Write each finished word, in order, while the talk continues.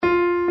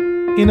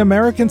In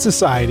American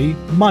society,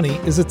 money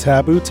is a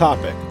taboo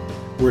topic.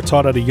 We're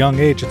taught at a young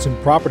age it's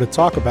improper to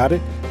talk about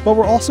it, but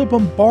we're also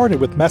bombarded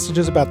with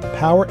messages about the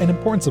power and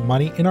importance of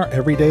money in our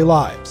everyday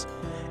lives.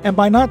 And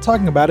by not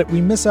talking about it,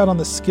 we miss out on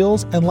the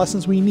skills and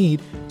lessons we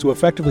need to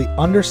effectively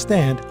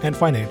understand and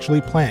financially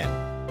plan.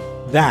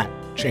 That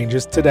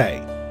changes today.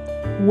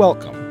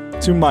 Welcome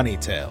to Money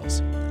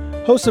Tales.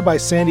 Hosted by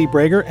Sandy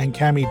Brager and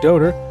Cami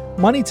Doder,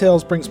 Money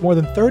Tales brings more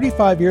than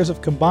 35 years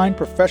of combined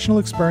professional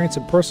experience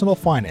in personal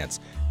finance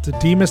to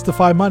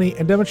demystify money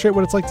and demonstrate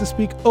what it's like to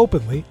speak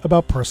openly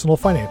about personal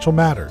financial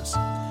matters.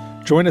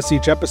 Join us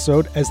each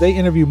episode as they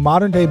interview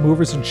modern-day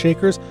movers and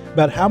shakers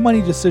about how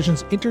money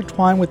decisions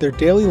intertwine with their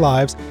daily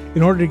lives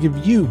in order to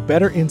give you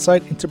better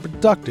insight into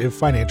productive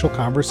financial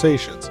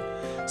conversations.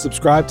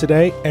 Subscribe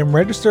today and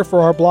register for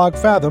our blog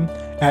Fathom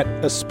at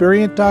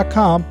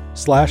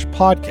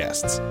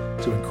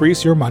aspiriant.com/podcasts to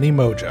increase your money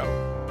mojo.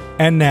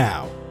 And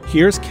now,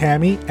 here's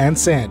Cami and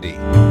Sandy.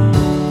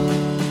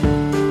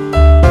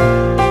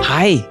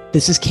 Hi,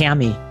 this is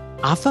Cami.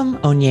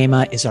 Afam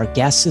Onyema is our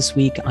guest this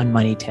week on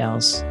Money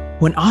Tales.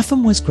 When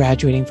Afam was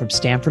graduating from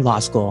Stanford Law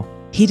School,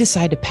 he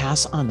decided to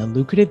pass on the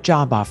lucrative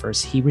job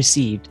offers he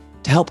received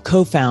to help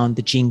co-found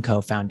the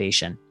GeneCo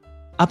Foundation.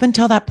 Up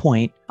until that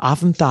point,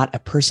 Afam thought a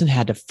person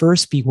had to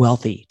first be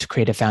wealthy to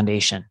create a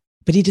foundation.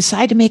 But he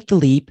decided to make the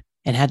leap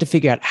and had to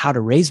figure out how to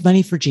raise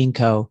money for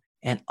GeneCo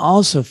and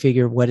also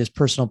figure what his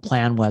personal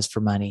plan was for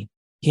money.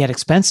 He had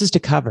expenses to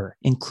cover,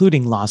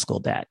 including law school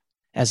debt.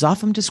 As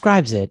Afam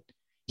describes it,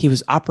 he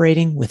was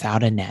operating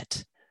without a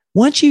net.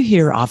 Once you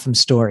hear Afam's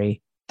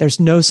story,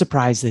 there's no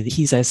surprise that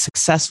he's as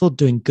successful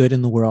doing good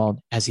in the world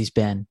as he's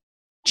been.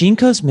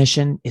 GeneCo's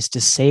mission is to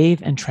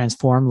save and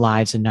transform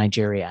lives in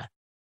Nigeria.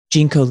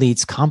 GeneCo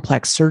leads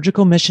complex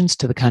surgical missions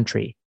to the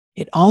country.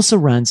 It also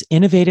runs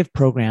innovative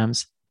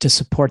programs to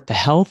support the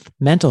health,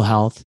 mental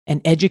health,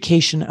 and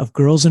education of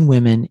girls and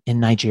women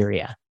in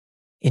Nigeria.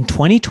 In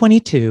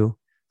 2022,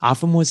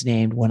 Afam was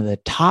named one of the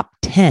top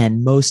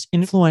 10 most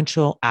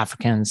influential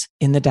Africans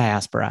in the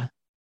diaspora.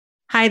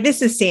 Hi,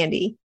 this is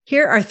Sandy.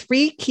 Here are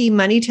 3 key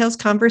Money Tales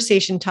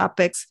conversation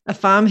topics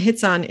Afam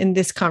hits on in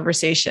this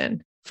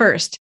conversation.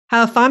 First,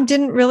 how Afam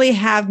didn't really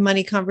have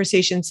money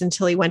conversations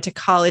until he went to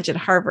college at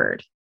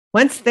Harvard.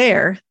 Once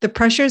there, the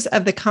pressures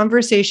of the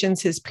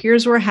conversations his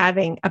peers were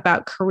having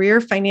about career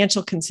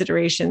financial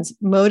considerations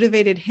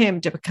motivated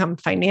him to become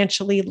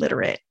financially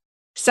literate.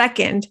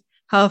 Second,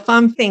 how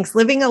Afam thinks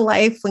living a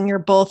life when you're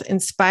both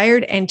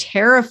inspired and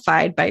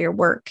terrified by your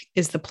work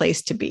is the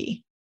place to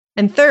be.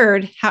 And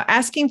third, how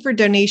asking for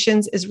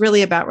donations is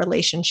really about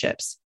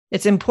relationships.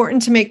 It's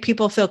important to make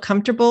people feel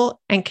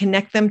comfortable and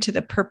connect them to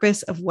the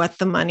purpose of what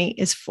the money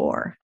is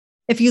for.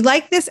 If you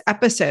like this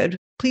episode,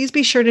 please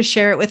be sure to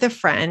share it with a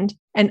friend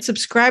and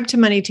subscribe to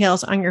Money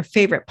Tales on your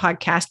favorite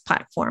podcast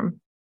platform.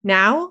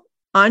 Now,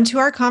 on to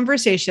our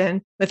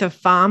conversation with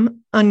Afam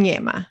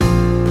Onyema.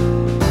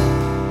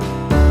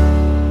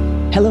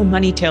 Hello,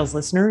 Money Tales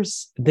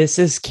listeners. This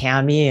is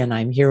Cami, and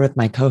I'm here with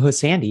my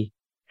co-host, Sandy.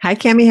 Hi,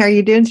 Cami. How are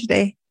you doing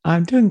today?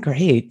 I'm doing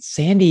great.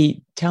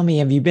 Sandy, tell me,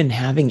 have you been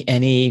having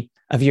any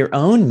of your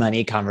own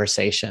money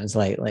conversations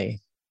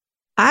lately?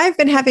 I've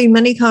been having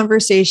money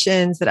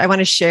conversations that I want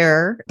to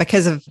share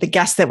because of the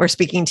guest that we're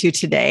speaking to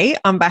today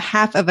on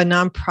behalf of a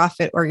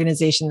nonprofit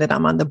organization that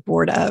I'm on the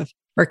board of.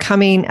 We're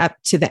coming up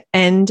to the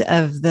end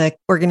of the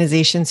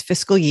organization's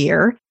fiscal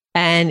year,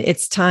 and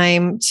it's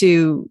time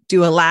to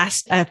do a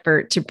last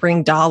effort to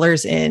bring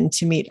dollars in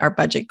to meet our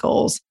budget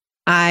goals.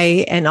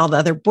 I and all the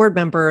other board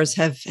members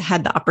have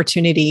had the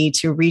opportunity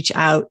to reach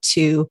out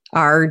to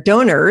our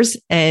donors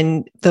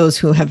and those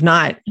who have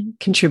not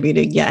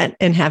contributed yet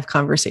and have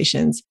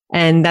conversations.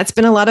 And that's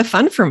been a lot of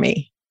fun for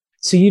me.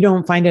 So you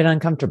don't find it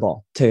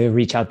uncomfortable to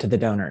reach out to the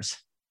donors?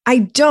 I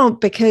don't,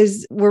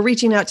 because we're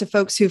reaching out to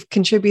folks who've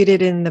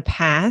contributed in the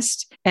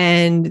past,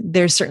 and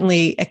there's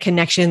certainly a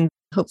connection,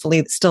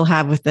 hopefully still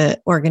have, with the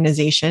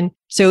organization.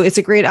 So it's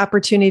a great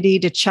opportunity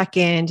to check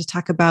in, to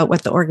talk about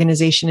what the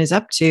organization is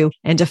up to,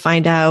 and to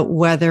find out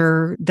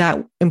whether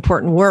that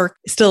important work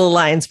still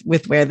aligns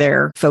with where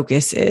their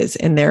focus is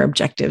and their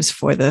objectives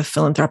for the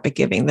philanthropic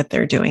giving that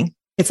they're doing.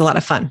 It's a lot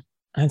of fun.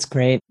 That's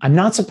great. I'm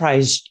not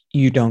surprised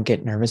you don't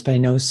get nervous, but I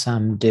know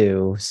some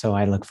do. So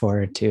I look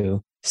forward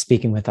to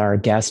speaking with our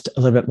guest a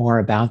little bit more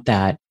about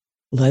that.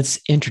 Let's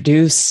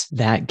introduce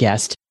that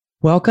guest.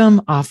 Welcome,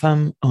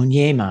 Afam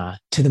Onyema,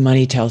 to the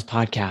Money Tales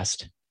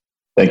podcast.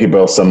 Thank you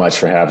both so much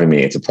for having me.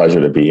 It's a pleasure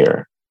to be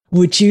here.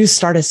 Would you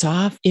start us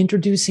off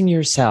introducing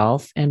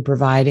yourself and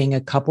providing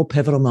a couple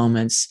pivotal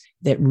moments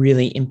that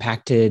really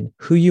impacted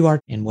who you are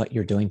and what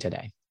you're doing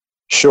today?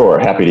 Sure,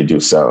 happy to do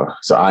so.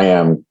 So I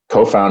am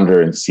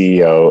co-founder and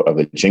CEO of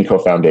the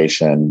GeneCo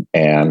Foundation,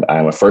 and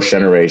I'm a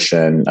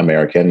first-generation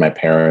American. My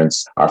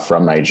parents are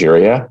from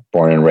Nigeria,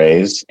 born and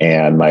raised,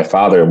 and my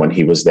father, when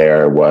he was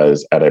there,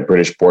 was at a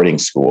British boarding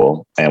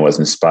school and was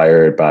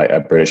inspired by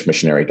a British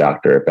missionary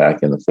doctor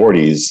back in the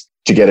 40s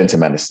to get into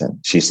medicine.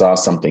 She saw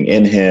something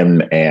in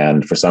him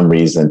and for some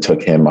reason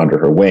took him under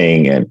her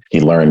wing, and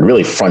he learned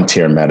really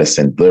frontier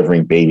medicine,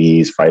 delivering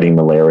babies, fighting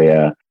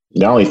malaria.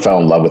 not only fell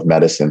in love with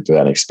medicine through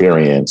that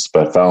experience,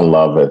 but fell in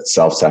love with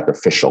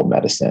self-sacrificial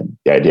medicine.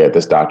 The idea that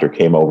this doctor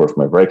came over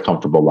from a very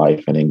comfortable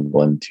life in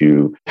England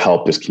to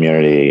help his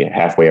community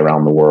halfway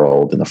around the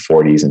world in the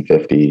 40s and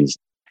 50s.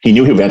 He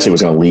knew he eventually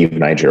was going to leave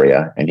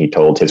Nigeria. And he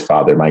told his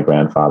father, my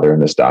grandfather,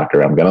 and this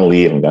doctor, I'm going to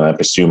leave. I'm going to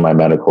pursue my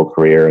medical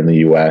career in the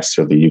US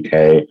or the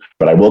UK,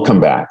 but I will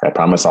come back. I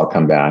promise I'll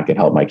come back and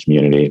help my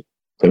community.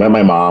 They met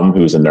my mom,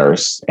 who's a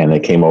nurse, and they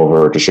came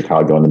over to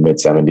Chicago in the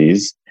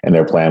mid-70s. And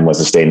their plan was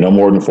to stay no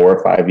more than 4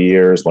 or 5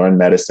 years, learn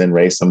medicine,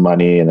 raise some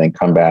money, and then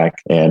come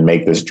back and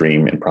make this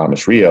dream and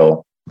promise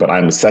real. But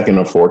I'm the second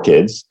of 4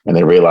 kids, and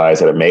they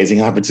realized that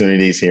amazing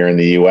opportunities here in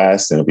the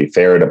US, and it would be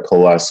fair to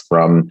pull us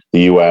from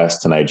the US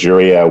to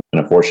Nigeria.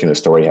 And unfortunately, the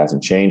story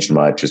hasn't changed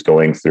much, just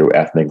going through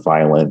ethnic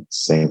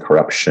violence and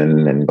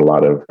corruption and a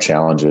lot of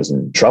challenges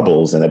and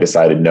troubles. And I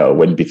decided, no, it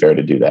wouldn't be fair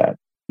to do that.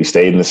 We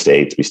stayed in the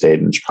States. We stayed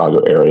in the Chicago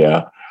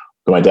area.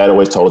 But my dad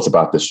always told us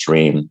about this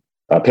dream.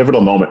 A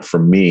pivotal moment for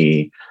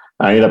me,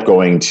 I ended up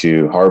going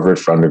to Harvard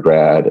for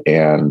undergrad,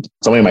 and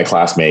so many of my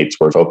classmates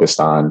were focused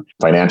on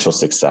financial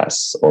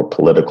success or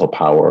political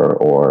power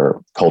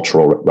or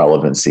cultural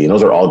relevancy. And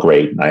those are all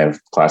great. I have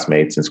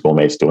classmates and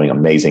schoolmates doing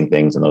amazing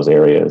things in those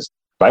areas.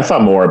 But I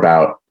thought more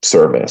about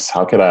service.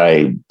 How could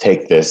I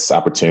take this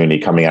opportunity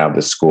coming out of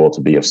this school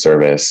to be of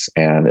service?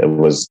 And it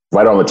was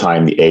right on the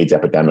time the AIDS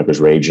epidemic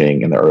was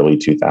raging in the early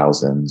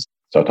 2000s.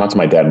 So I talked to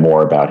my dad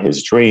more about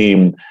his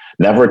dream,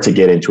 never to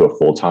get into it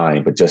full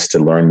time, but just to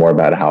learn more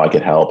about how I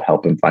could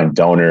help him find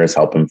donors,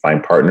 help him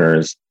find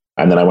partners.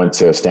 And then I went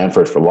to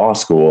Stanford for law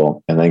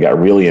school and then got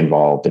really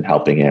involved in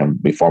helping him.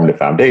 We formed a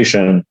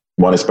foundation.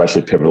 One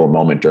especially pivotal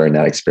moment during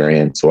that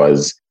experience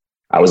was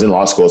I was in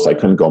law school, so I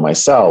couldn't go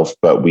myself,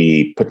 but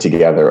we put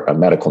together a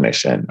medical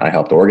mission. I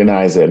helped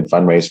organize it and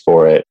fundraise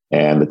for it.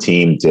 And the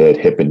team did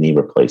hip and knee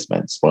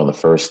replacements, one of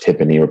the first hip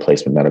and knee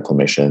replacement medical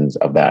missions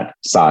of that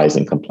size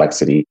and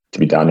complexity to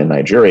be done in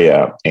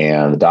Nigeria.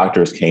 And the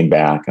doctors came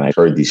back and I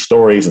heard these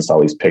stories and saw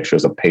these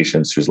pictures of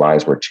patients whose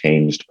lives were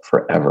changed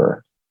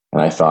forever.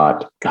 And I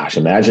thought, gosh,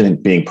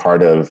 imagine being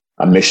part of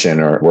a mission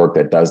or work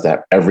that does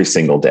that every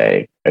single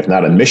day. If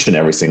not a mission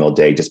every single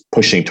day, just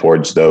pushing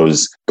towards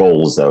those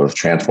goals of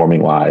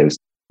transforming lives.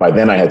 By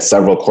then, I had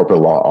several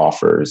corporate law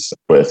offers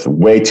with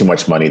way too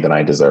much money than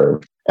I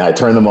deserved. And I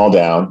turned them all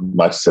down,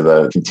 much to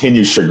the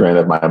continued chagrin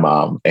of my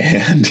mom,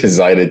 and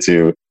decided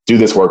to do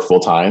this work full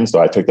time.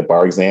 So I took the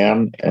bar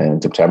exam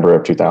in September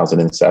of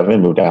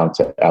 2007, moved down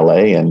to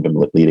LA, and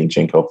been leading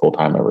Jinko full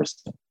time ever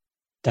since.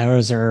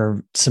 Those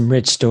are some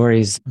rich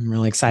stories. I'm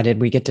really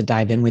excited we get to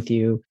dive in with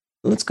you.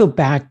 Let's go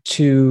back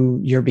to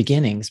your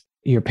beginnings,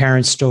 your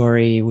parents'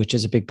 story, which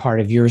is a big part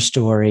of your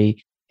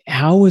story.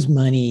 How was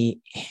money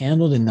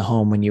handled in the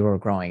home when you were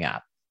growing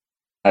up?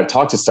 I've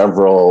talked to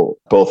several,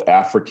 both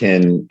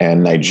African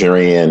and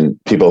Nigerian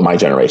people of my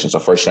generation. So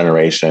first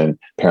generation,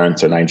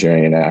 parents are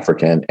Nigerian and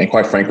African. And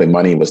quite frankly,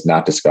 money was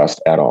not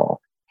discussed at all.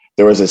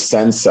 There was a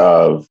sense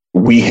of,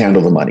 we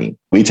handle the money.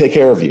 We take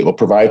care of you. We'll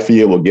provide for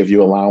you. We'll give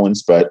you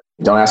allowance, but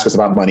don't ask us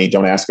about money.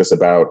 Don't ask us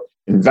about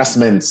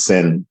investments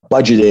and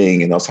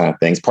budgeting and those kind of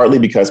things, partly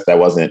because that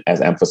wasn't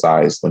as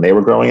emphasized when they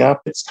were growing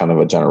up. It's kind of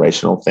a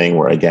generational thing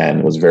where, again,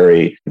 it was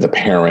very the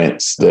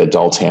parents, the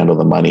adults handle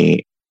the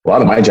money. A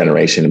lot of my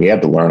generation, we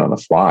had to learn on the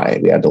fly.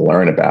 We had to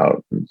learn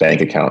about bank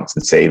accounts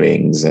and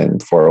savings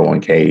and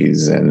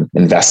 401ks and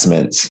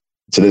investments.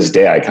 To this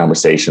day, I had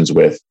conversations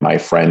with my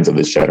friends of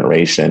this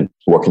generation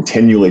who are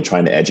continually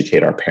trying to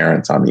educate our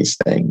parents on these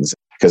things.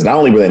 Because not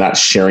only were they not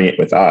sharing it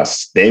with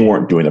us, they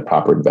weren't doing the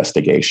proper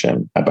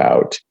investigation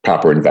about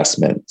proper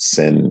investments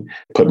and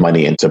put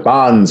money into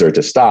bonds or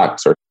to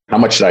stocks or how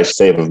much should I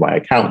save of my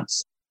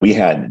accounts. We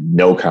had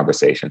no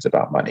conversations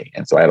about money.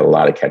 And so I had a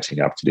lot of catching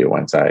up to do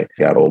once I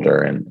got older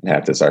and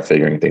had to start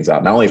figuring things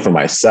out, not only for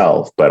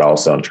myself, but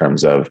also in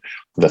terms of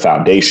the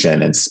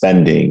foundation and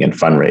spending and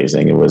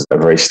fundraising. It was a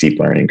very steep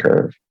learning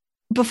curve.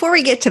 Before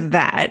we get to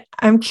that,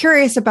 I'm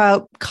curious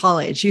about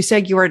college. You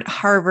said you were at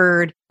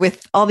Harvard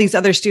with all these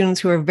other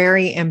students who are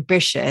very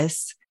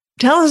ambitious.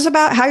 Tell us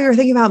about how you were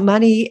thinking about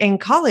money in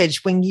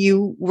college when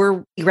you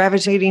were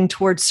gravitating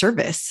towards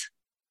service.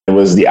 It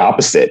was the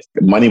opposite.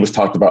 Money was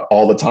talked about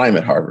all the time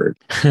at Harvard.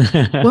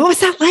 What was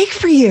that like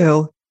for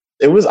you?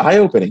 It was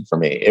eye-opening for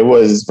me. It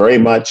was very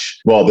much,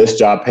 well, this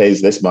job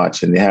pays this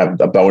much and they have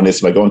a bonus.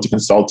 If I go into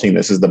consulting,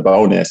 this is the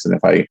bonus. And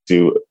if I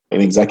do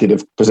an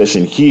executive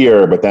position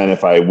here, but then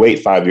if I wait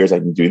 5 years, I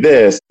can do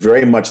this.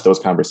 Very much those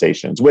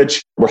conversations,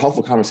 which were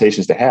helpful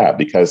conversations to have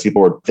because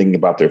people were thinking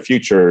about their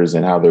futures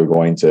and how they're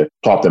going to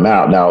plot them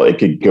out. Now, it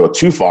could go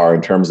too far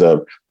in terms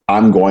of,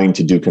 I'm going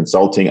to do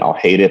consulting. I'll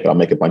hate it, but I'll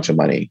make a bunch of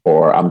money.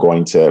 Or I'm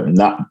going to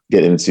not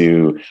get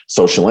into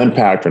social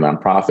impact or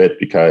nonprofit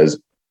because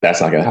that's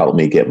not going to help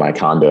me get my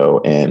condo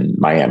in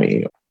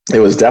Miami. It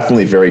was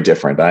definitely very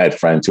different. I had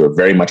friends who were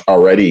very much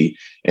already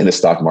in the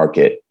stock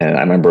market. And I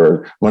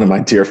remember one of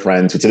my dear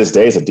friends, who to this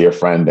day is a dear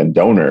friend and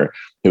donor,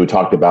 who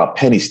talked about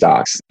penny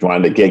stocks,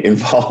 wanted to get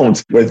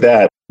involved with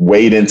that,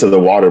 wade into the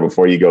water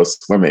before you go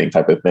swimming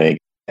type of thing.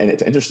 And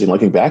it's interesting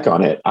looking back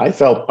on it, I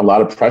felt a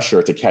lot of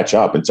pressure to catch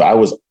up. And so I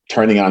was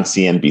turning on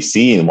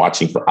CNBC and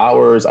watching for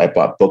hours. I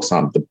bought books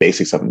on the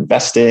basics of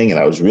investing. And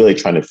I was really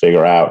trying to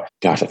figure out,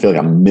 gosh, I feel like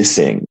I'm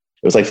missing.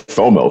 It was like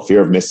FOMO,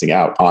 fear of missing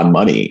out on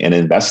money and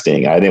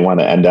investing. I didn't want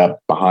to end up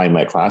behind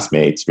my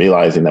classmates,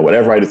 realizing that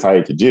whatever I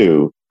decided to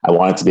do, I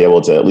wanted to be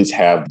able to at least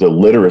have the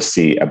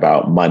literacy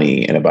about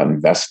money and about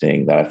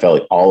investing that I felt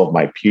like all of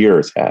my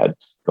peers had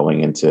going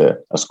into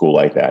a school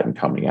like that and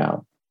coming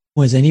out.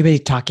 Was anybody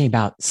talking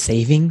about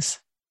savings?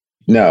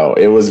 No,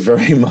 it was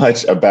very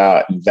much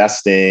about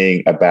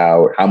investing,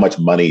 about how much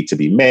money to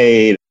be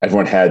made.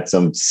 Everyone had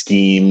some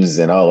schemes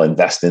and,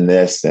 invest in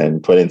this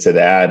and put into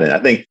that. And I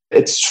think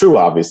it's true,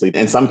 obviously,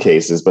 in some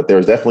cases, but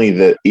there's definitely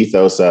the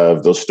ethos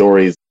of those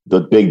stories,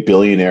 the big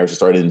billionaires who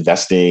started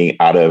investing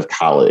out of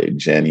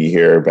college. And you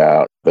hear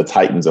about the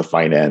titans of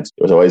finance.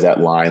 There was always that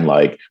line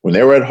like, when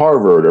they were at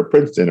Harvard or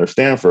Princeton or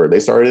Stanford, they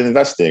started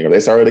investing or they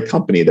started a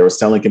company. They were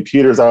selling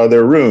computers out of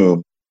their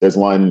room. There's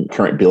one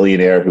current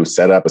billionaire who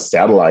set up a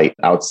satellite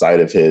outside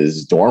of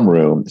his dorm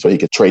room so he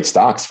could trade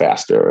stocks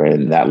faster.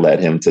 And that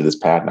led him to this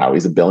path. Now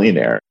he's a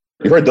billionaire.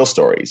 You heard those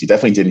stories. You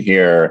definitely didn't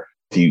hear,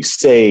 if you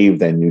save,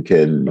 then you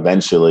can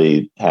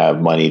eventually have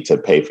money to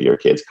pay for your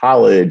kids'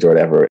 college or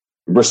whatever.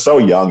 We're so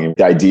young, and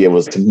the idea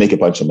was to make a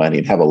bunch of money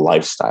and have a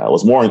lifestyle. It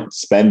was more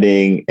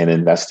spending and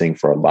investing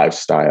for a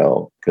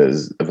lifestyle,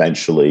 because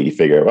eventually you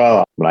figure,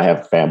 well, when I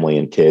have family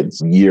and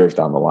kids years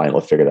down the line,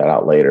 we'll figure that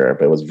out later.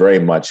 But it was very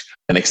much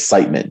an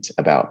excitement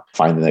about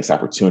finding the next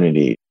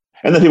opportunity.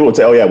 And then people would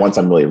say, oh yeah, once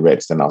I'm really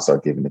rich, then I'll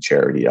start giving to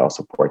charity. I'll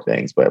support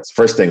things. But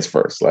first things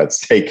first, let's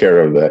take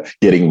care of the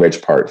getting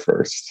rich part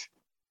first.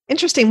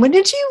 Interesting. When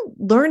did you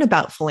learn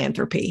about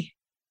philanthropy?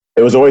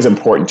 It was always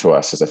important to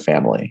us as a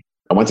family.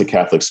 I went to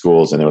Catholic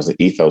schools and there was an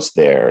ethos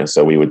there. And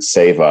so we would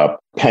save up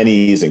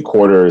pennies and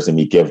quarters and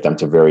we give them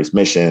to various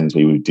missions.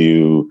 We would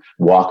do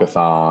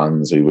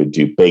walkathons. We would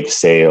do bake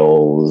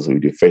sales. We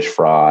would do fish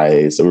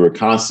fries. So we were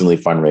constantly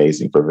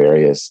fundraising for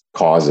various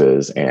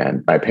causes.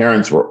 And my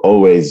parents were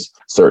always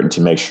certain to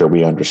make sure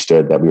we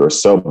understood that we were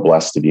so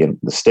blessed to be in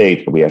the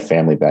state, but we have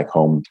family back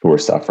home who were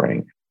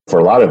suffering. For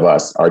a lot of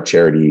us, our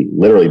charity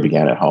literally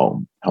began at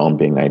home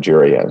being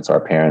Nigeria. And so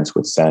our parents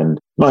would send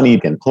money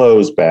and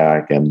clothes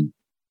back, and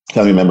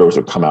family members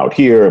would come out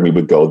here and we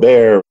would go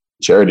there.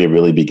 Charity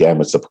really began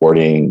with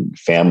supporting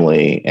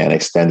family and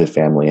extended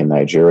family in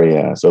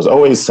Nigeria. So it was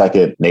always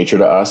second nature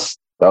to us.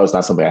 That was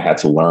not something I had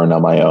to learn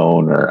on my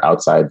own or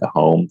outside the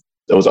home.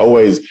 It was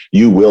always,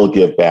 you will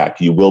give back.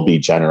 You will be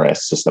generous.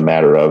 It's just a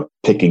matter of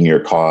picking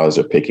your cause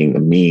or picking the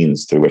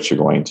means through which you're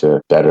going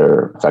to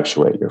better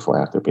effectuate your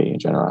philanthropy and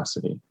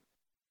generosity.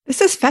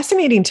 This is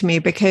fascinating to me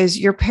because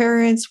your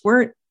parents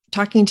weren't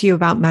talking to you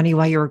about money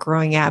while you were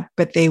growing up,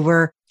 but they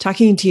were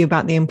talking to you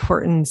about the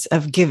importance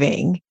of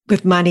giving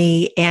with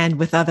money and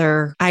with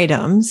other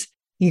items.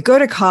 You go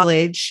to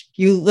college,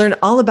 you learn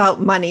all about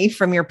money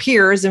from your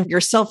peers and your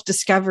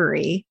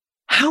self-discovery.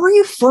 How are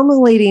you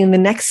formulating the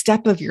next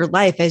step of your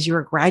life as you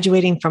were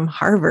graduating from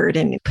Harvard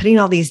and putting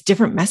all these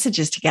different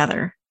messages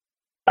together?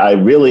 I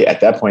really,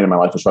 at that point in my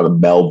life, was trying to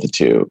meld the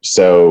two.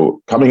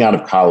 So coming out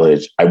of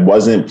college, I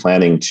wasn't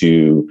planning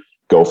to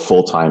go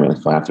full-time in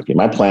philanthropy.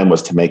 My plan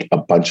was to make a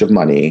bunch of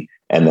money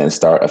and then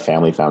start a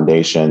family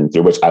foundation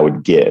through which I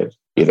would give,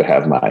 either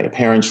have my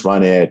parents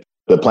run it.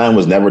 The plan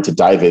was never to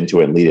dive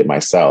into it and lead it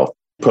myself.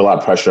 Put a lot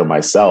of pressure on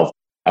myself.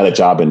 I had a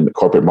job in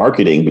corporate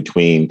marketing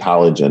between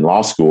college and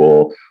law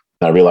school.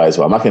 And I realized,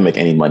 well, I'm not going to make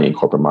any money in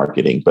corporate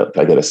marketing, but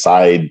I get a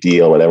side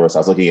deal, whatever. So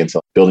I was looking into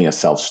building a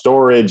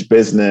self-storage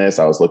business.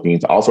 I was looking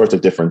into all sorts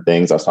of different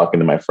things. I was talking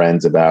to my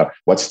friends about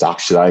what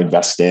stocks should I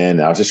invest in.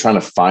 And I was just trying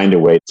to find a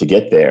way to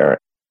get there.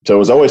 So it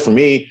was always for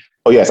me,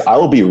 oh yes, I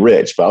will be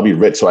rich, but I'll be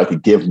rich so I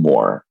could give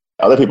more.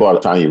 Other people are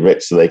trying to be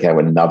rich so they can have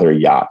another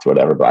yacht or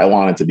whatever, but I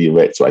wanted to be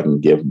rich so I can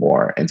give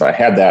more. And so I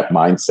had that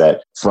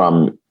mindset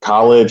from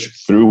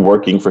college through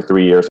working for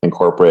 3 years in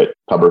corporate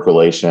public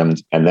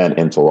relations and then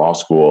into law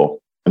school.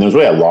 And there was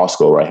really at law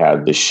school where I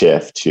had the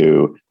shift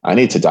to, I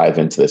need to dive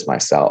into this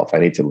myself. I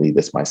need to lead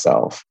this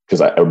myself. Because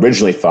I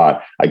originally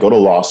thought I'd go to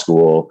law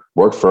school,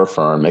 work for a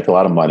firm, make a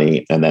lot of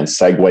money, and then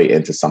segue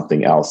into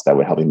something else that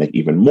would help me make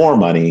even more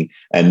money.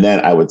 And then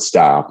I would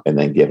stop and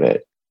then give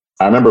it.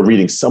 I remember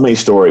reading so many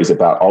stories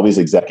about all these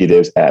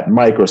executives at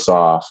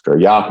Microsoft or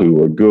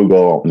Yahoo or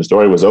Google. And the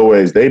story was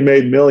always, they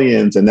made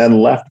millions and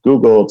then left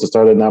Google to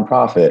start a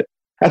nonprofit.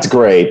 That's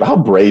great. But how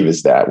brave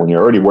is that when you're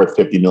already worth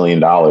 $50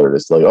 million?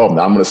 It's like, oh,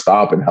 now I'm going to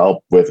stop and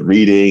help with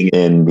reading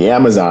in the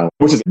Amazon,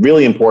 which is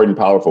really important,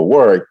 powerful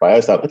work. But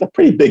I thought that's a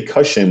pretty big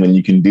cushion when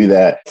you can do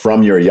that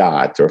from your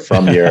yacht or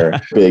from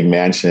your big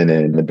mansion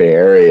in the Bay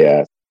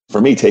Area. For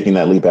me, taking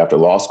that leap after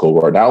law school,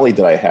 where not only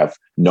did I have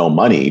no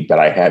money, but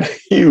I had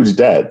huge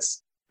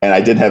debts and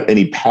I didn't have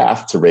any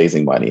path to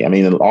raising money. I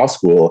mean, in law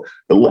school,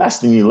 the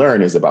last thing you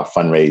learn is about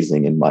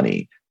fundraising and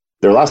money.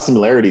 There are a lot of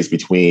similarities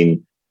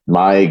between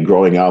my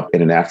growing up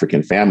in an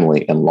African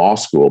family and law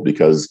school,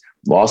 because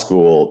law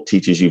school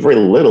teaches you very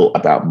little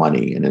about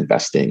money and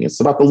investing. It's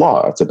about the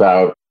law. It's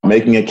about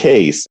making a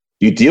case.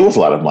 You deal with a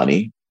lot of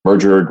money,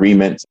 merger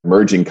agreements,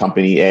 merging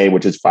company A,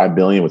 which is 5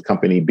 billion, with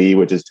company B,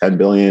 which is 10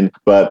 billion.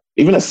 But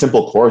even a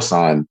simple course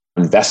on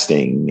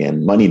investing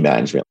and money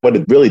management would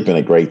have really been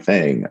a great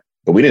thing.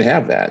 But we didn't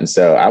have that. And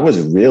so I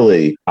was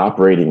really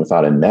operating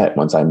without a net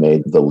once I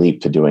made the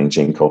leap to doing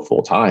GenCo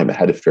full time. I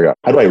had to figure out,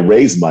 how do I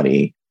raise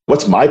money?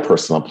 What's my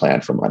personal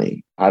plan for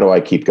money? How do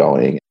I keep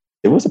going?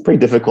 It was a pretty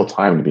difficult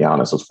time, to be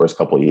honest, those first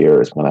couple of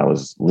years when I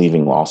was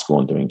leaving law school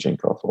and doing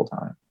GenCo full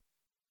time.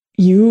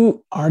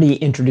 You already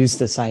introduced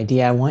this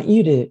idea. I want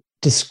you to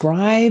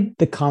describe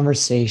the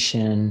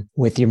conversation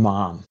with your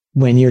mom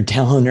when you're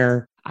telling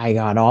her, I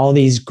got all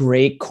these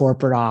great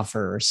corporate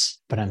offers,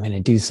 but I'm going to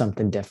do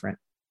something different.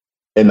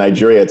 In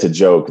Nigeria, it's a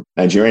joke.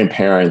 Nigerian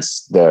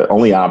parents, the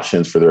only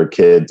options for their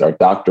kids are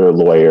doctor,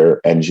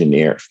 lawyer,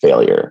 engineer,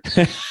 failure.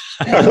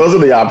 Those are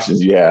the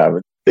options you have.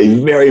 They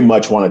very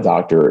much want a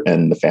doctor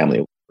in the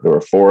family. There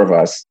were 4 of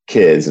us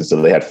kids, and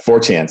so they had 4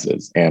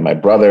 chances. And my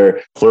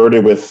brother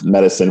flirted with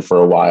medicine for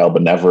a while,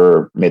 but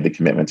never made the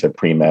commitment to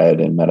pre-med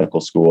and medical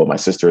school. My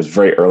sisters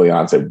very early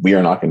on said, we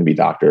are not going to be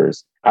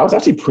doctors. I was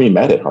actually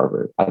pre-med at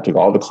Harvard. I took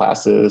all the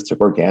classes,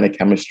 took organic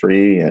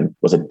chemistry, and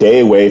was a day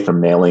away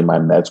from mailing my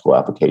med school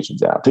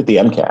applications out. Took the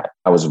MCAT.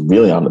 I was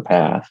really on the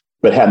path,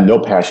 but had no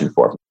passion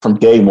for it. From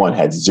day one,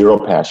 had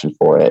zero passion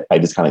for it. I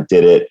just kind of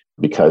did it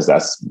because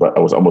that's what I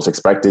was almost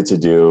expected to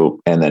do,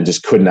 and then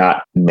just could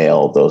not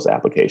mail those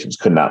applications,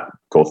 could not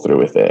go through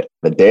with it.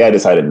 The day I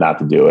decided not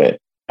to do it,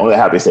 one of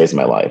the happiest days of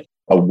my life,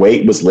 a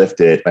weight was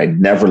lifted. I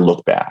never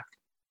looked back.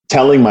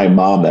 Telling my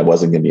mom that I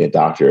wasn't going to be a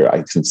doctor,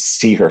 I can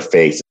see her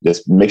face,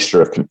 this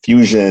mixture of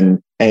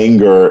confusion,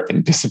 anger,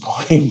 and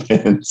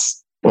disappointment.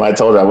 When I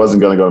told her I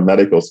wasn't going to go to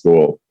medical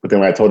school, but then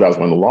when I told her I was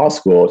going to law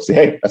school, she said,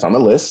 hey, that's on the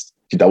list.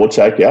 She double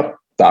checked, yep.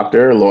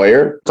 Doctor,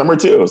 lawyer, some are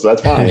 2, so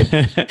that's fine.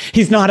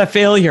 He's not a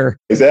failure.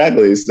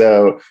 Exactly.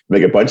 So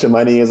make a bunch of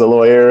money as a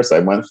lawyer. So I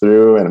went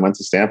through and I went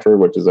to Stanford,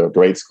 which is a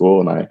great school.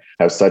 And I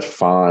have such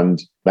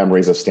fond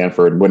memories of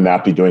Stanford. Would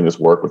not be doing this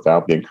work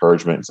without the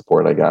encouragement and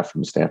support I got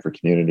from the Stanford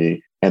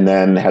community. And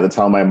then had to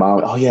tell my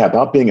mom, oh yeah,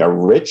 about being a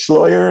rich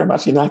lawyer, I'm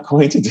actually not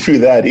going to do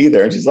that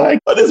either. And she's like,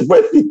 what is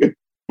with you?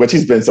 But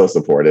she's been so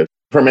supportive.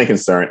 Her main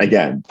concern,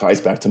 again,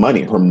 ties back to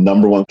money. Her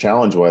number one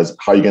challenge was,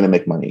 how are you going to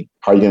make money?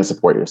 How are you going to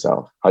support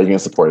yourself? How are you going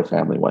to support a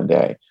family one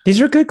day? These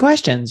are good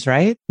questions,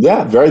 right?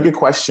 Yeah, very good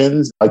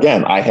questions.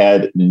 Again, I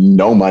had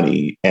no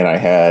money and I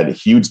had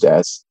huge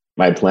debts.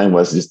 My plan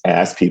was to just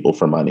ask people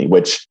for money,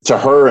 which to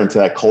her and to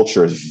that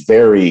culture is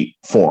very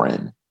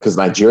foreign because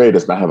Nigeria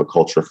does not have a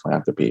culture of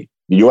philanthropy.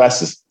 The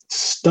US is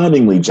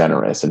stunningly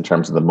generous in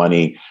terms of the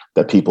money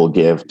that people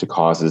give to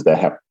causes that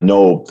have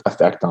no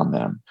effect on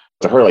them.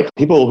 To her, like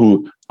people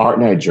who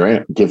aren't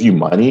Nigerian give you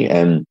money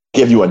and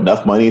give you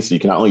enough money so you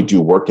can not only do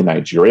work in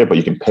Nigeria, but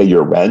you can pay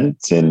your rent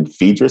and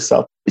feed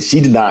yourself. She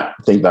did not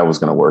think that was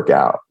going to work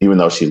out, even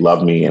though she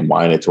loved me and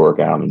wanted it to work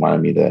out and wanted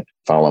me to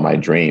follow my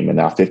dream. And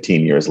now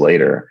 15 years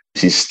later,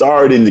 she's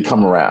starting to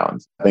come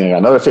around. I think I got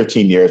another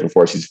 15 years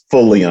before she's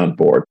fully on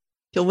board.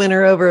 You'll win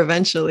her over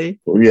eventually.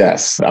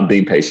 Yes, I'm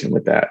being patient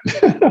with that.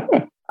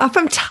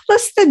 Afam, tell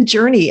us the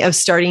journey of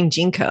starting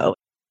GenCo.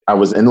 I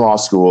was in law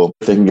school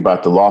thinking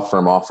about the law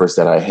firm offers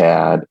that I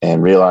had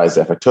and realized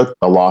that if I took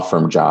a law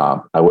firm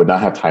job, I would not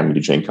have time to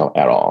do GenCo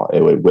at all.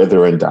 It would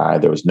wither and die.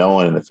 There was no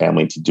one in the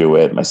family to do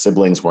it. My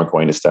siblings weren't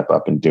going to step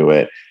up and do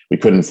it. We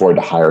couldn't afford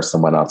to hire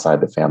someone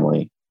outside the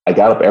family. I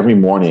got up every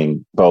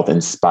morning, both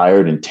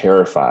inspired and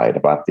terrified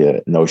about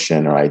the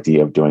notion or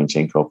idea of doing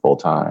GenCo full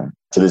time.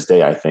 To this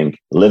day, I think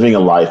living a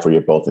life where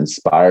you're both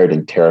inspired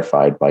and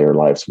terrified by your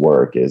life's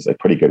work is a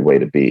pretty good way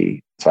to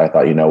be. So I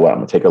thought, you know what, I'm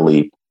going to take a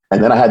leap.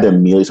 And then I had to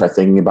immediately start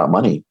thinking about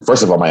money.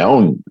 First of all, my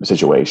own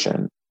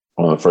situation.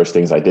 One of the first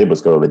things I did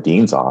was go to the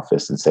dean's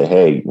office and say,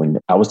 hey, when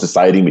I was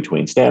deciding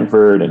between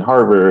Stanford and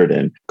Harvard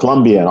and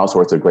Columbia and all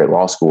sorts of great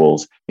law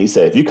schools, he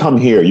said, if you come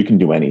here, you can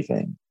do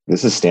anything.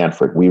 This is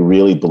Stanford. We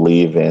really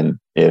believe in,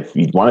 if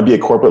you want to be a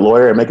corporate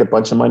lawyer and make a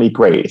bunch of money,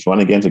 great. If you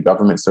want to get into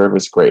government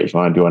service, great. If you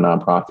want to do a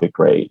nonprofit,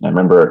 great. And I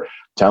remember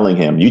telling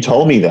him, you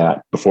told me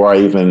that before I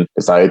even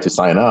decided to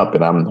sign up,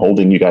 and I'm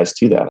holding you guys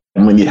to that.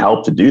 And we need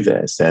help to do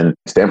this. And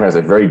Stanford has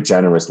a very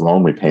generous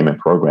loan repayment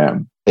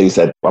program. And he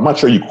said, well, I'm not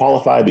sure you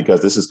qualify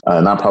because this is a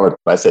nonprofit.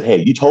 I said,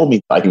 hey, you told me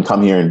I can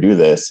come here and do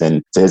this.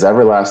 And to his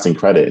everlasting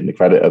credit and the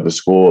credit of the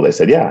school, they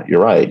said, yeah,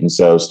 you're right. And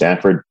so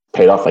Stanford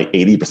paid off like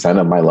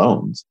 80% of my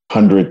loans.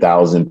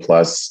 100,000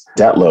 plus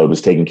debt load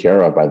was taken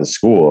care of by the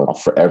school. I'll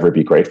forever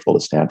be grateful to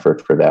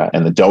Stanford for that.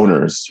 And the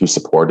donors who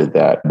supported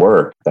that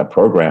work, that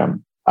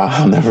program.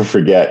 I'll never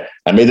forget.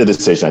 I made the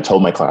decision. I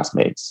told my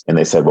classmates and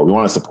they said, well, we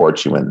want to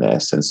support you in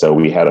this. And so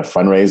we had a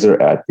fundraiser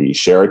at the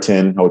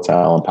Sheraton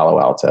Hotel in Palo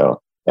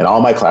Alto. And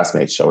all my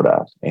classmates showed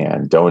up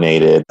and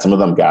donated. Some of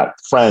them got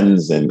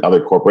friends and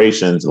other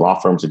corporations and law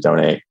firms to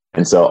donate.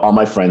 And so all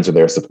my friends are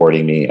there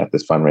supporting me at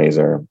this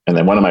fundraiser. And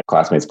then one of my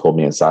classmates pulled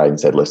me aside and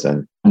said,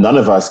 listen, none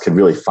of us could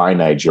really find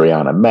Nigeria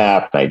on a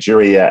map.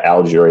 Nigeria,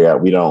 Algeria,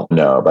 we don't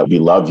know, but we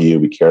love you.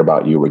 We care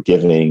about you. We're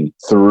giving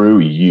through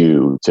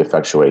you to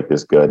effectuate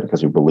this good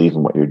because we believe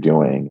in what you're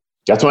doing.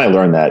 That's when I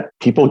learned that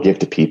people give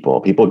to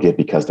people. People give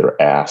because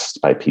they're asked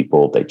by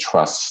people they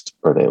trust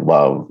or they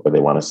love or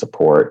they want to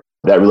support.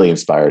 That really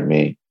inspired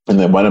me. And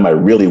then one of my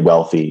really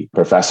wealthy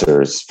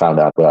professors found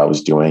out what I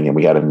was doing, and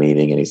we had a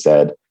meeting, and he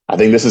said, I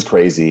think this is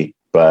crazy,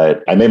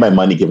 but I made my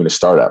money giving to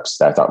startups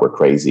that I thought were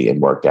crazy and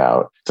worked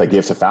out. So I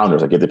give to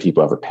founders, I give to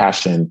people who have a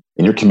passion,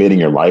 and you're committing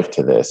your life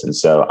to this. And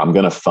so I'm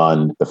going to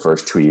fund the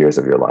first 2 years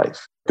of your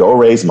life. Go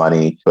raise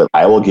money, but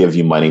I will give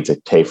you money to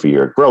pay for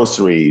your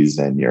groceries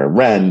and your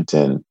rent.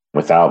 And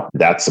without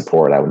that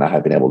support, I would not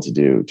have been able to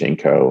do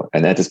JNCO.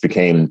 And that just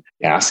became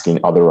asking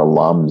other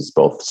alums,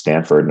 both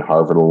Stanford and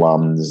Harvard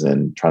alums,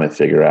 and trying to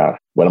figure out,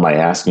 what am I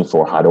asking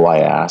for? How do I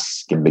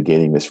ask? And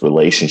beginning this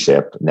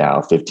relationship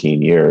now,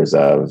 15 years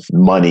of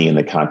money in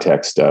the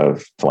context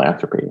of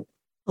philanthropy.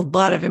 A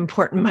lot of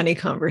important money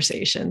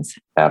conversations.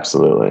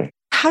 Absolutely.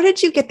 How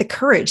did you get the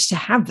courage to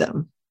have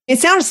them? It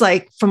sounds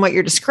like from what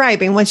you're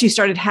describing, once you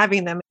started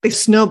having them, they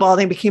snowballed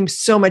and became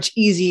so much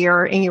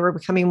easier and you were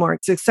becoming more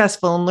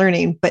successful in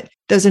learning. But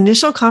those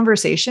initial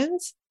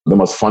conversations? The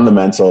most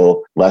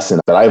fundamental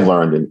lesson that I've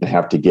learned and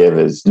have to give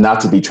is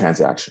not to be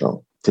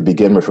transactional, to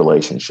begin with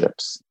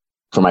relationships.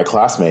 For my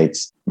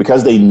classmates,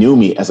 because they knew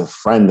me as a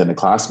friend and a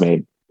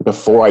classmate,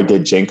 before I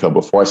did JNCO,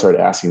 before I started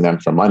asking them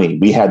for money,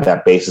 we had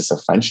that basis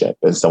of friendship.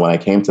 And so when I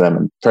came to them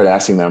and started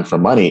asking them for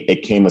money,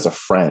 it came as a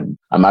friend.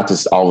 I'm not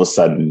just all of a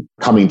sudden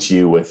coming to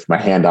you with my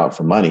hand out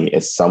for money.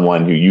 It's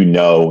someone who you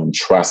know and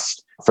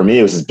trust. For me,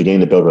 it was just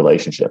beginning to build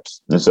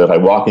relationships. And so if I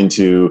walk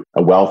into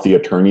a wealthy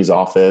attorney's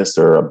office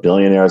or a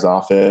billionaire's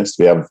office,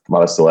 we have a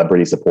lot of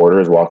celebrity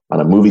supporters, walk on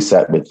a movie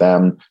set with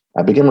them.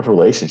 I begin with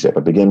relationship.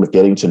 I begin with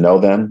getting to know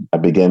them. I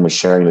begin with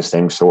sharing the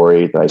same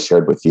story that I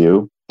shared with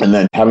you, and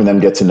then having them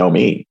get to know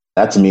me.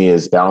 That to me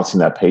is balancing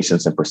that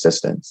patience and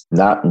persistence,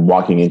 not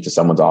walking into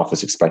someone's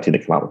office expecting to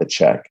come out with a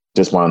check,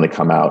 just wanting to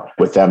come out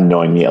with them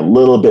knowing me a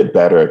little bit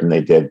better than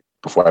they did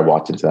before I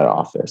walked into that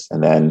office,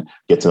 and then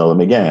get to know them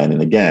again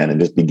and again, and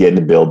just begin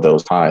to build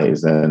those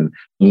ties. And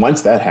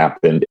once that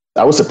happened,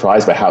 I was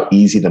surprised by how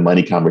easy the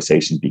money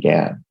conversation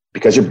began,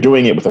 because you're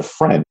doing it with a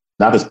friend.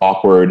 Not as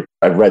awkward.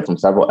 I've read from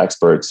several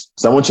experts,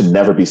 someone should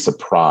never be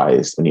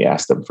surprised when you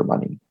ask them for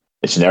money.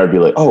 It should never be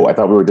like, oh, I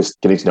thought we were just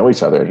getting to know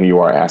each other, and here you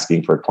are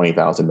asking for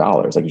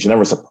 $20,000. Like, you should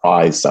never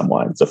surprise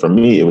someone. So for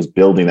me, it was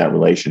building that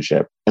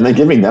relationship and then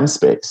giving them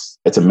space.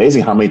 It's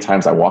amazing how many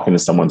times I walk into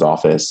someone's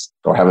office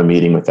or have a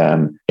meeting with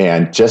them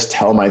and just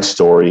tell my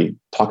story,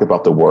 talk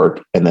about the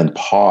work, and then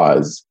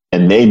pause,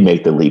 and they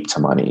make the leap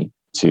to money.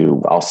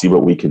 To, I'll see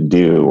what we can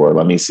do, or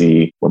let me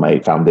see what my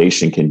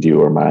foundation can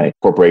do, or my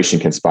corporation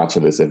can sponsor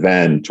this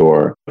event,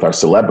 or with our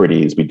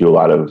celebrities, we do a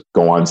lot of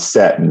go on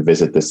set and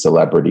visit this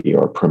celebrity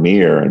or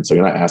premiere. And so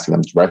you're not asking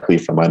them directly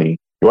for money.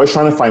 You're always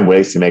trying to find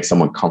ways to make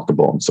someone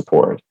comfortable and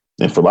support.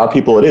 And for a lot of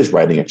people, it is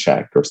writing a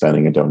check or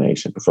sending a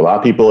donation. But for a lot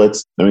of people,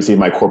 it's, let me see if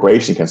my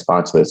corporation can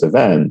sponsor this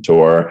event,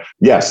 or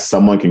yes,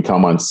 someone can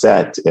come on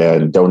set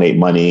and donate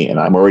money and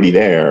I'm already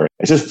there.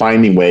 It's just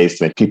finding ways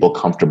to make people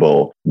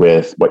comfortable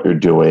with what you're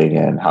doing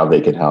and how they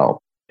can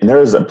help. And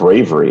there is a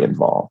bravery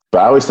involved.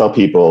 But I always tell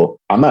people,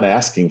 I'm not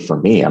asking for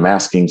me. I'm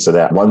asking so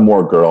that one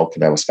more girl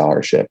can have a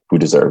scholarship who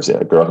deserves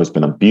it. A girl who's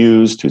been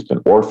abused, who's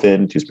been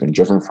orphaned, who's been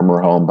driven from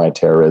her home by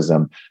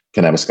terrorism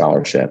can have a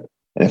scholarship.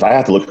 And if I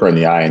have to look her in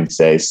the eye and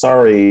say,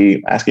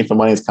 sorry, asking for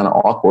money is kind of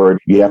awkward.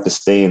 You have to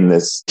stay in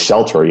this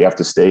shelter. You have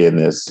to stay in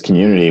this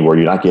community where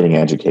you're not getting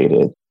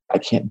educated. I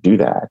can't do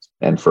that.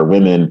 And for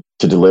women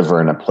to deliver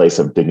in a place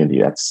of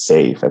dignity that's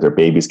safe, that their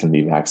babies can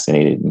be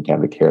vaccinated and have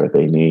the care that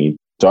they need.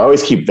 So I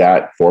always keep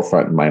that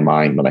forefront in my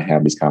mind when I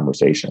have these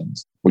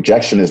conversations.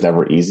 Rejection is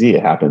never easy.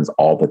 It happens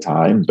all the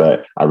time.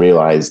 But I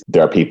realize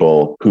there are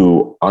people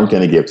who aren't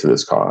going to give to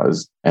this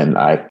cause. And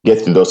I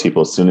get to those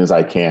people as soon as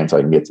I can so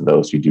I can get to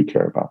those who do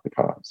care about the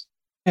cause.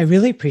 I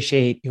really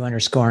appreciate you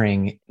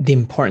underscoring the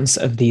importance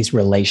of these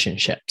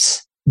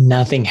relationships.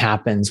 Nothing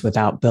happens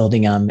without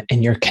building them,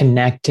 and you're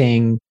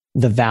connecting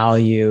the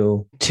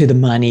value to the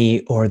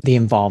money or the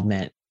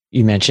involvement.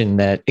 You mentioned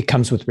that it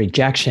comes with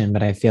rejection,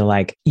 but I feel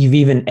like you've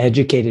even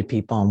educated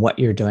people on what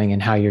you're doing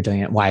and how you're doing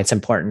it, why it's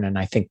important. And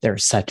I think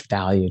there's such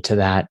value to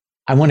that.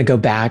 I want to go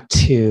back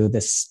to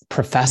this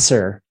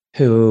professor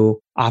who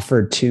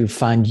offered to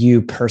fund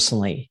you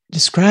personally.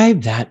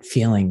 Describe that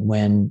feeling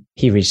when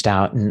he reached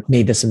out and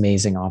made this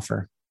amazing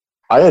offer.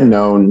 I had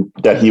known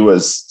that he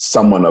was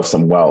someone of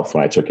some wealth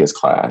when I took his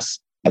class.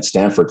 At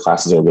Stanford,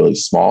 classes are really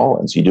small,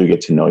 and so you do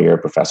get to know your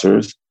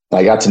professors.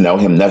 I got to know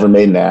him, never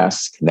made an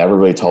ask, never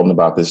really told him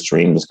about this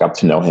dream, just got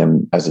to know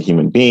him as a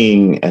human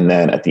being. And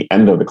then at the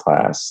end of the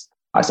class,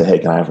 I said, hey,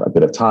 can I have a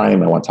bit of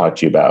time? I want to talk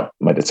to you about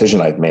my decision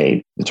I've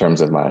made in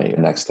terms of my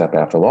next step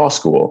after law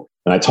school.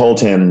 And I told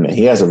him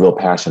he has a real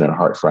passion and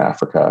heart for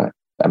Africa.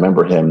 I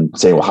remember him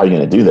saying, well, how are you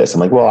going to do this? I'm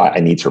like, well, I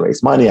need to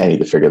raise money. I need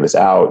to figure this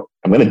out.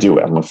 I'm going to do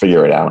it. I'm going to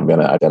figure it out. I'm going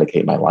to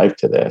dedicate my life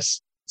to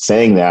this.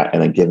 Saying that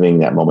and then giving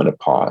that moment of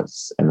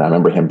pause. And I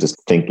remember him just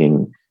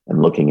thinking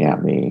and looking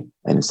at me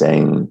and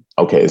saying,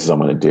 okay, this is what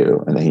I'm going to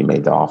do. And then he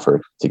made the offer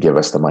to give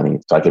us the money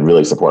so I could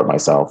really support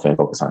myself and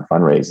focus on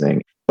fundraising.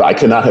 But I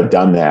could not have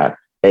done that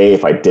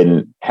if I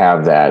didn't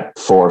have that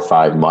 4 or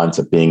 5 months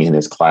of being in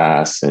his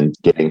class and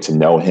getting to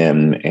know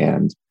him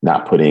and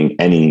not putting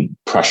any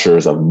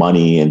pressures of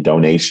money and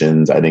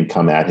donations, I didn't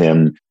come at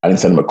him. I didn't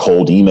send him a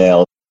cold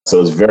email. So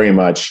it was very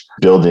much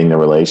building the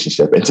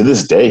relationship. And to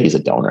this day, he's a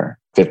donor.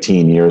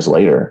 15 years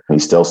later, he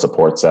still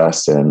supports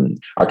us. And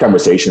our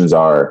conversations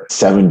are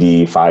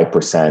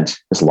 75%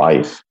 his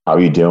life. How are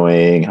you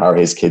doing? How are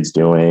his kids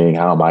doing?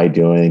 How am I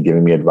doing?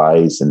 Giving me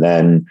advice. And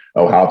then,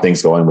 how are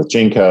things going with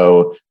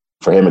Jinko?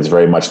 For him, it's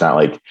very much not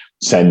like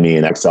send me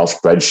an Excel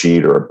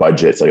spreadsheet or a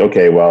budget. It's like,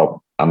 okay,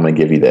 well, I'm going to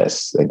give you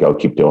this and go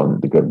keep doing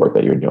the good work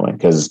that you're doing.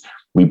 Because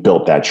we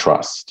built that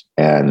trust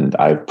and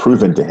I've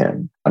proven to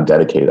him I'm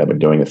dedicated. I've been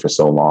doing it for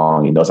so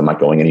long. He knows I'm not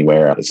going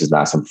anywhere. This is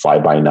not some fly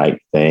by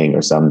night thing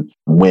or some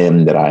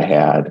whim that I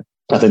had.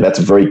 I think that's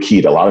very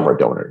key to a lot of our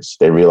donors.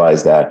 They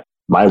realize that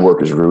my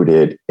work is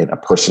rooted in a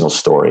personal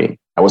story.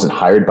 I wasn't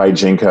hired by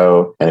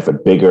Jinko. And if a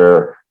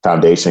bigger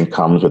foundation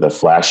comes with a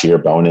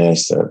flashier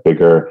bonus or a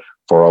bigger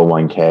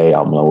 401k,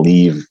 I'm going to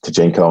leave to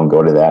Jinko and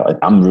go to that. Like,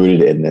 I'm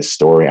rooted in this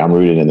story. I'm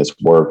rooted in this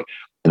work.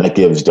 And that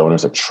gives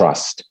donors a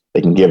trust.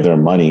 They can give their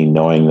money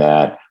knowing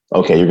that,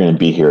 okay, you're going to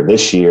be here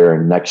this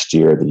year, next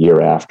year, the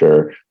year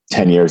after,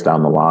 10 years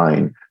down the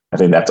line. I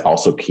think that's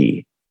also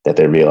key, that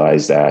they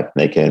realize that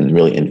they can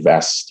really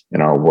invest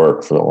in our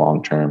work for the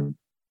long term.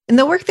 In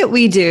the work that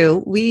we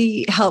do,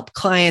 we help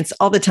clients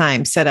all the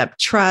time set up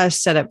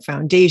trust, set up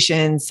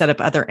foundations, set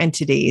up other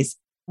entities.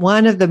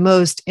 One of the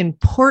most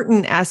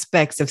important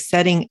aspects of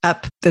setting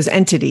up those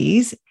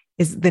entities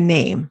is the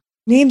name.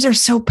 Names are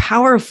so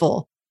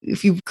powerful.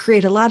 If you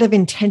create a lot of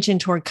intention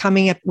toward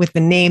coming up with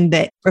a name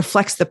that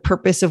reflects the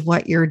purpose of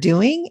what you're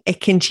doing, it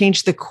can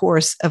change the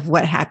course of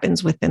what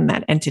happens within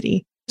that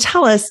entity.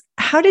 Tell us,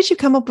 how did you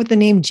come up with the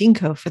name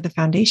Jinko for the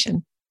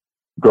foundation?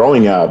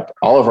 Growing up,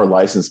 all of our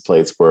license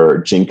plates were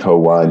Jinko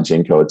 1,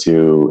 Jinko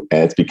 2,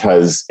 and it's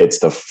because it's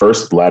the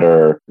first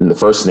letter and the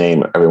first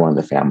name of everyone in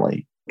the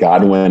family.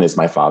 Godwin is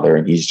my father,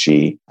 and he's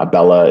G.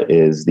 Abella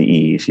is the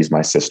E. She's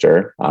my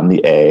sister. I'm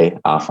the A,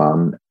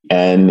 Afam.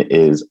 N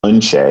is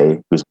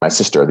Unche, who's my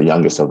sister, the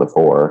youngest of the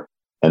four.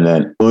 And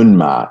then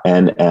Unma,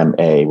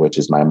 N-M-A, which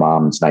is my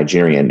mom's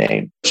Nigerian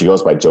name. She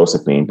goes by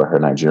Josephine, but her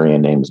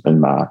Nigerian name is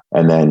Unma.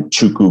 And then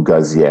Chukwu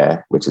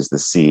Gazie, which is the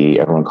C.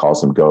 Everyone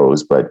calls him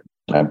Goes, but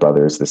my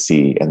brother is the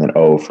C. And then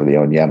O for the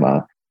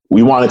Onyema.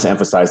 We wanted to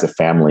emphasize the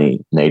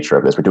family nature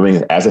of this. We're doing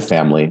it as a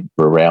family.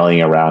 We're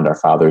rallying around our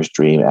father's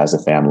dream as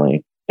a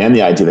family. And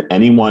the idea that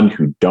anyone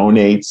who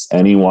donates,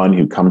 anyone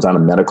who comes on a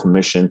medical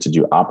mission to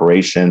do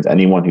operations,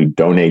 anyone who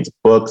donates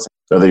books,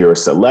 whether you're a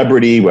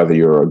celebrity, whether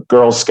you're a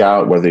Girl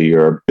Scout, whether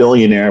you're a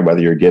billionaire,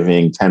 whether you're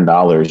giving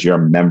 $10, you're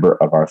a member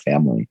of our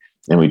family.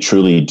 And we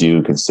truly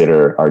do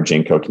consider our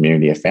Jinko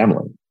community a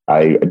family.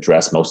 I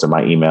address most of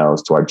my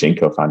emails to our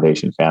Jinko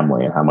Foundation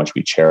family and how much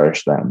we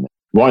cherish them.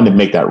 We wanted to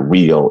make that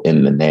real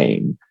in the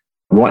name.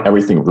 We want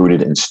everything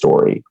rooted in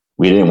story.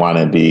 We didn't want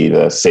to be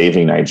the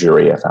Saving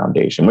Nigeria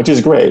Foundation, which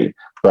is great,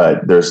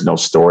 but there's no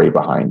story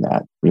behind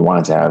that. We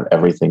wanted to have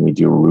everything we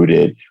do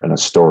rooted in a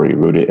story,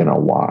 rooted in a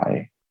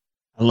why.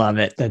 I love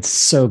it. That's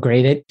so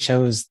great. It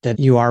shows that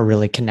you are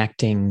really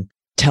connecting.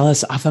 Tell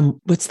us, Afam,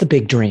 what's the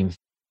big dream?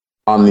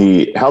 On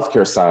the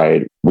healthcare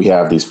side, we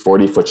have these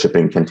 40-foot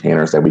shipping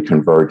containers that we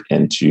convert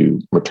into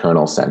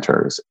maternal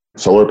centers.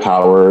 Solar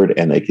powered,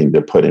 and they can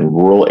be put in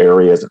rural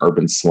areas and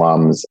urban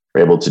slums.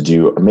 We're able to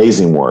do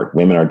amazing work.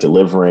 Women are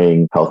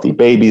delivering healthy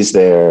babies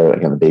there.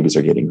 Again, the babies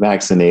are getting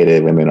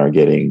vaccinated. Women are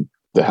getting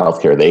the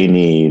healthcare they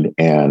need.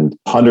 And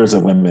hundreds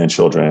of women and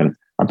children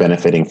are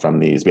benefiting from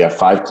these. We have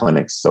 5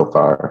 clinics so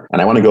far.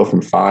 And I want to go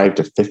from 5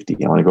 to 50.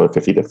 I want to go to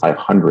 50 to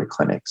 500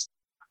 clinics.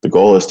 The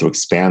goal is to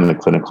expand the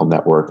clinical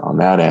network on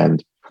that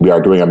end. We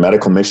are doing our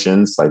medical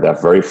missions, like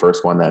that very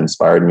first one that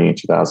inspired me in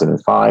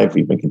 2005.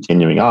 We've been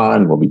continuing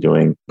on. We'll be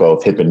doing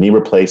both hip and knee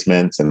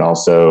replacements and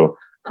also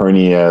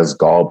hernias,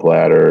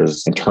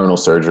 gallbladders, internal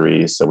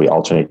surgeries. So we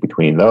alternate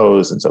between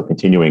those. And so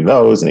continuing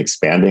those and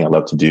expanding. I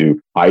love to do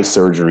eye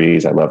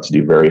surgeries. I love to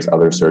do various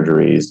other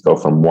surgeries, go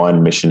from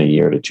 1 mission a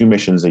year to 2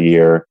 missions a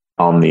year.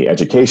 On the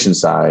education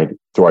side,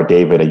 through our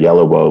David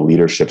Oyelowo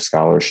Leadership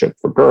Scholarship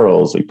for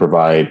Girls, we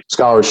provide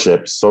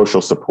scholarships, social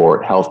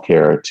support,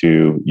 healthcare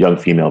to young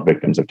female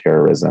victims of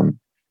terrorism.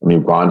 And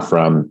we've gone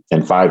from,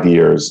 in 5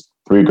 years,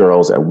 3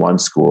 girls at 1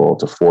 school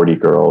to 40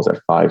 girls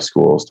at 5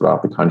 schools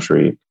throughout the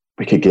country.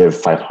 We could give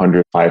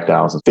 500,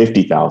 5,000,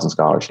 50,000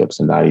 scholarships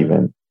and not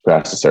even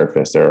scratch the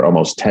surface. There are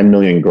almost 10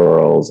 million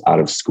girls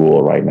out of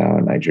school right now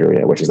in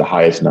Nigeria, which is the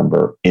highest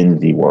number in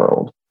the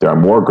world. There are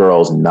more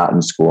girls not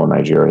in school in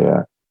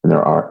Nigeria than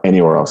there are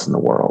anywhere else in the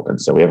world. And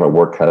so we have our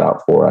work cut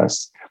out for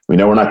us. We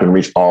know we're not going to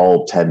reach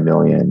all 10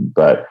 million,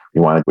 but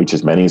we want to reach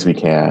as many as we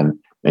can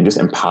and just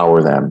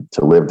empower them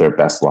to live their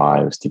best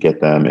lives, to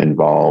get them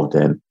involved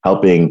in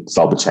helping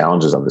solve the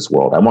challenges of this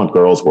world. I want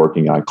girls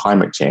working on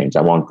climate change.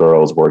 I want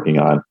girls working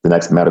on the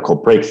next medical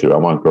breakthrough. I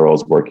want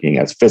girls working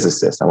as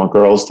physicists. I want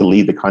girls to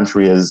lead the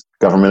country as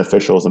government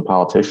officials and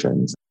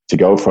politicians. To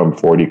go from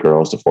 40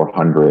 girls to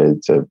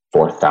 400 to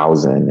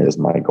 4,000 is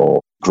my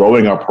goal.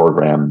 growing our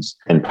programs,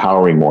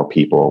 empowering more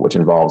people, which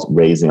involves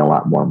raising a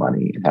lot more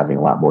money and having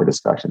a lot more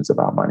discussions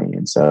about money.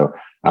 And so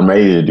I'm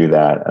ready to do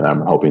that. And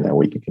I'm hoping that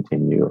we can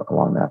continue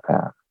along that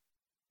path.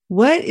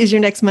 What is your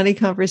next money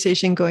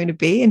conversation going to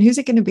be, and who's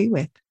it going to be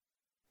with?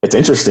 It's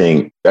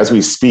interesting. As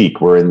we speak,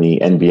 we're in the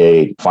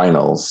NBA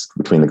finals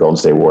between the Golden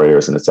State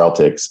Warriors and the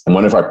Celtics. And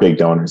one of our big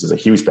donors is a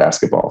huge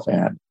basketball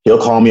fan. He'll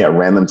call me at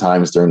random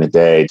times during the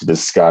day to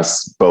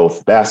discuss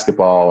both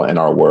basketball and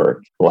our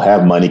work. We'll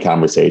have money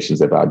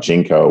conversations about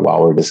Jinko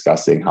while we're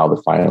discussing how the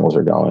finals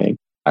are going.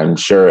 I'm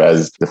sure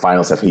as the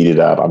finals have heated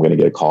up, I'm going to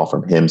get a call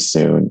from him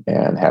soon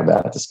and have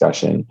that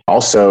discussion.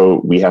 Also,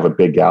 we have a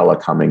big gala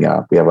coming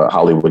up. We have a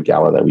Hollywood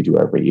gala that we do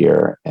every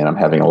year. And I'm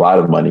having a lot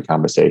of money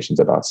conversations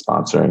about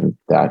sponsoring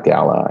that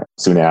gala.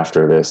 Soon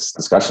after this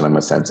discussion, I'm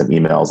going to send some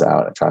emails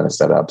out and try to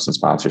set up some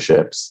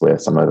sponsorships with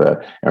some of the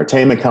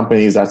entertainment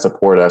companies that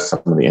support us,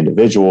 some of the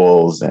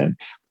individuals, and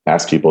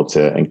ask people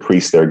to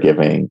increase their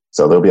giving.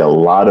 So there'll be a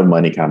lot of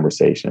money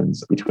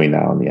conversations between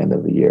now and the end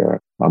of the year.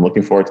 I'm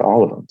looking forward to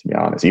all of them, to be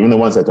honest, even the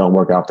ones that don't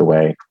work out the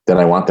way that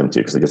I want them to,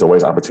 because there's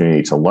always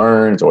opportunity to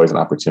learn. It's always an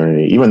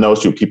opportunity. Even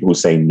those people who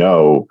say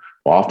no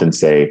will often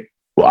say,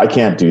 well, I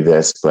can't do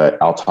this, but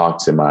I'll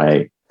talk to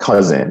my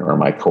cousin or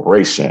my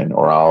corporation,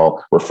 or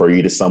I'll refer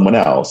you to someone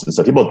else. And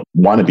so people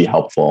want to be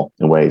helpful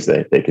in ways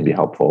that they can be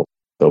helpful.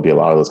 There'll be a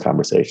lot of those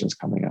conversations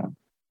coming up.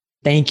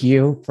 Thank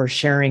you for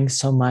sharing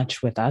so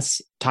much with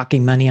us,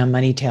 talking money on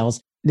Money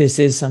Tales. This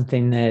is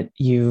something that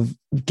you've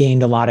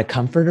gained a lot of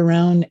comfort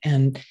around,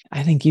 and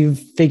I think you've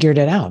figured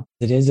it out.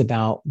 It is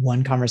about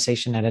one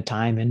conversation at a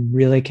time and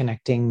really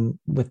connecting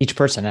with each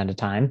person at a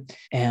time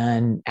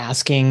and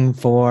asking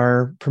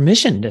for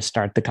permission to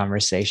start the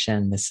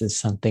conversation. This is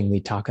something we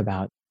talk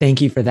about. Thank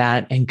you for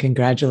that, and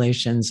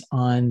congratulations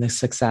on the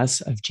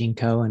success of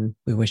Jinko, and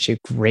we wish you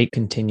great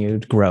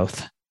continued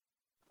growth.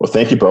 Well,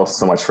 thank you both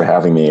so much for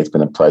having me. It's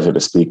been a pleasure to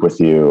speak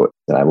with you.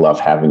 And I love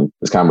having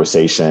this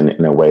conversation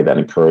in a way that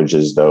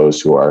encourages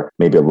those who are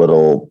maybe a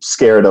little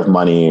scared of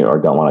money or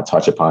don't want to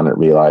touch upon it,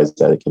 realize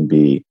that it can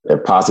be a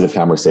positive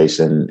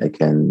conversation. It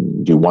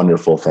can do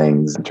wonderful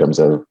things in terms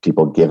of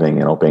people giving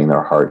and opening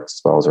their hearts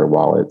as well as their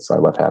wallets. So I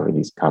love having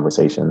these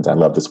conversations. I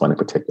love this one in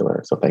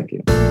particular. So thank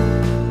you.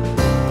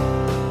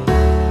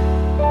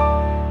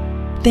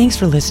 Thanks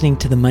for listening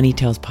to the Money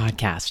Tales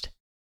podcast.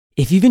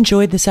 If you've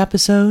enjoyed this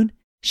episode,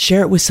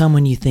 share it with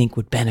someone you think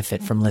would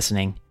benefit from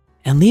listening,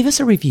 and leave us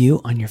a review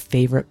on your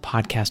favorite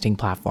podcasting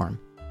platform.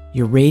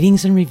 Your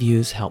ratings and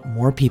reviews help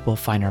more people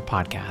find our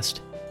podcast.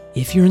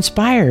 If you're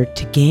inspired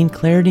to gain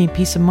clarity and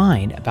peace of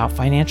mind about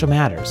financial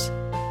matters,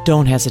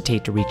 don't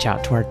hesitate to reach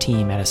out to our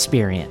team at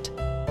Asperient.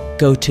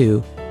 Go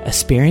to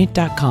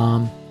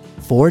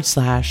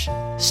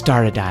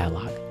Asperient.com/start a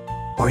dialogue,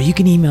 or you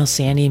can email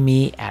Sandy and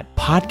me at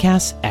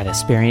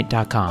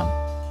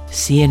podcasts@Asperient.com.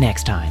 See you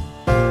next time.